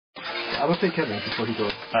I will take Kevin before he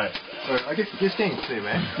goes. Alright. Or I guess you're staying today,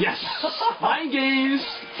 man. Yes! Mind games!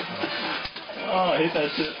 Oh, I hate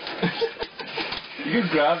that shit. You can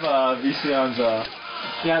grab VCon's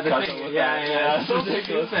Yeah, the That's thing. what Yeah, that- yeah, yeah, it's so it's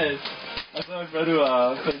ridiculous. stupid. I saw my friend who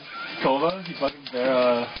plays Kova, he fucking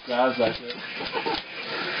grabs that shit.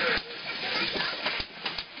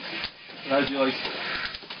 And I do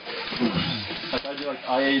like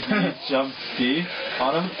IAD jump D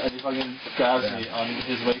on him, and he fucking grabs me on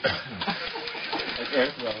his wake. Like air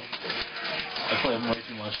throw. I play him way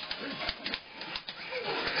too much.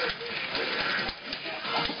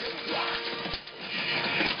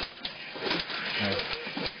 Nice.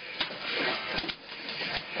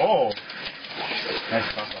 Oh! Nice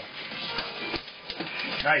pop up.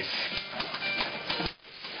 Nice!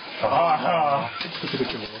 Ah!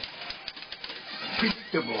 Predictable.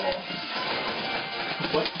 Predictable.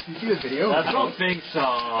 What? Did you see the video? I don't think so.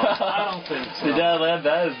 I don't think so. Did that land?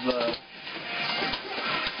 That is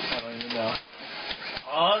I don't even know.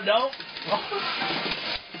 Oh, no!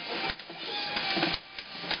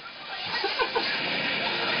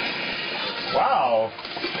 Wow!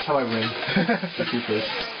 That's how I win. The keepers.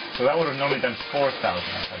 So that would have normally done 4,000,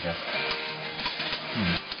 I guess.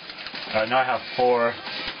 Now I have 4.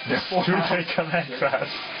 Yeah, 4 2-way command class.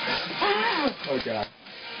 Oh god.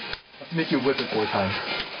 I have to make you whip it 4 times.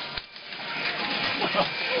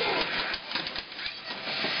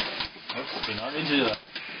 Oops, did not mean to do that.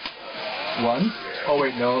 1? Oh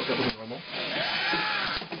wait, no, that wasn't normal.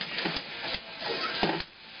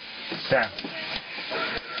 Damn.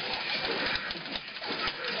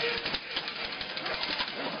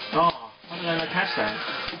 Oh, how did I not catch that?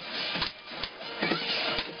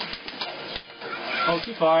 Oh,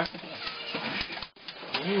 too far.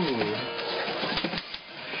 Ooh.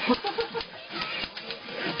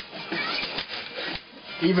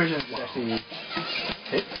 E version is actually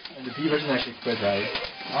hit, and the B version actually spread right.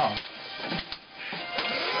 Oh.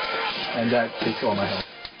 And that takes all my health.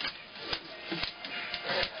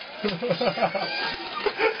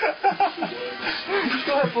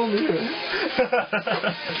 Go ahead, full meter.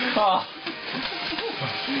 Oh.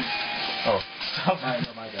 Oh. Stop.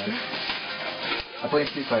 No, my bad. I played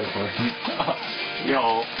Street Fighter 4.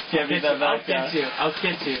 Yo. Can't beat that I'll back get you. I'll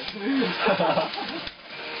get you.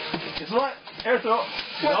 Guess what? Air throw.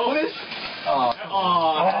 No. Finish? Oh.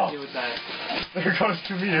 Oh, I had to deal with that. There goes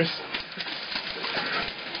 2 meters.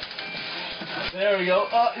 There we go.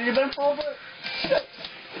 You better fall for it. Shit.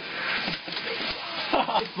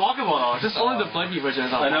 It's blockable though. Just only the buggy version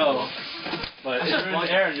is not I know. blockable. But I if should you're in block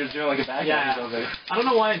the air and you're doing like a back Yeah. or something. I don't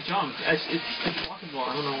know why it jumped. It's blockable.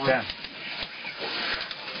 I don't know why. Damn.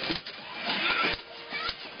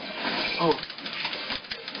 Oh.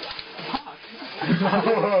 Fuck.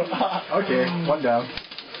 Okay, 1 down.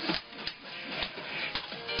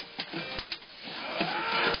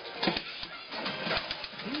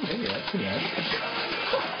 Ooh, hey, that's pretty nice.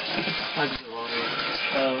 I did it wrong.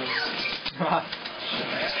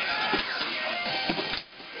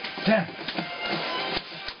 Damn.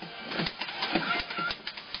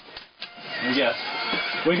 Let me guess.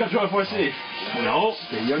 Wake up to our 4C. No.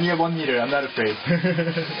 Okay, you only have 1 meter, I'm not afraid.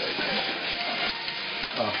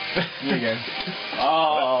 Oh, me again.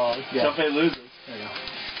 Oh, Yeah. Jump loses. There you go.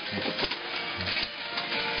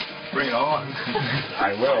 Bring it on.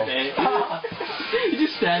 I will. You're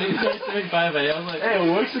just standing there saying bye-bye. I was like, Hey,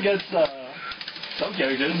 it works against some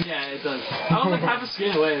characters. yeah, it does. I was like half a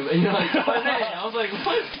screen away, and you're like, but hey, I was like,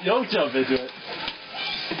 what? You don't jump into it.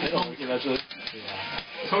 It'll work eventually. Yeah.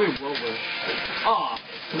 It's probably will work. Oh,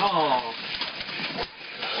 no.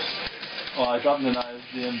 Oh, I dropped the knives,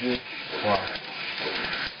 DMV. Wow.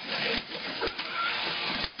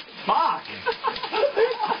 Fuck!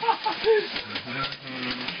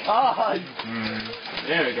 Ah!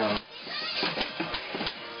 There we go.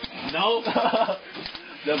 Nope.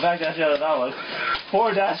 No back dash out of that one.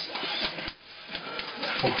 Forward dash.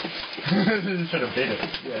 You should have beat it.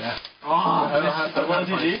 Yeah. Oh, I don't have to. One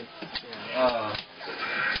TG? Yeah.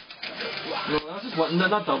 No, that was just one. No,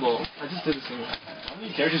 not double. I just did the single. How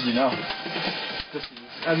many characters do you know? Just these.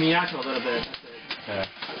 I mean, actually, a little bit. That's it. Okay.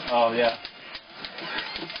 Oh, yeah.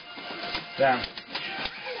 Damn.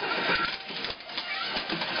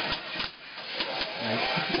 Nice.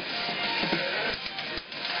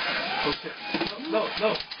 Oh shit. No, no,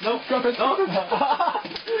 no. Drop it. No.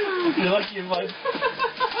 You're lucky if my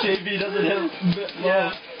JB doesn't hit him.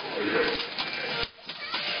 Yeah.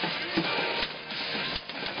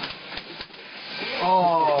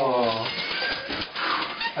 Oh.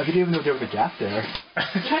 I didn't even know there was a gap there. No!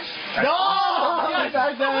 Back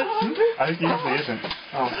dash! I think he usually isn't.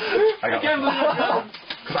 Oh. I got can't one. believe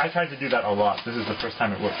it. Because I tried to do that a lot. This is the first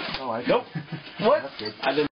time it worked. Oh, I Nope. What? I didn't.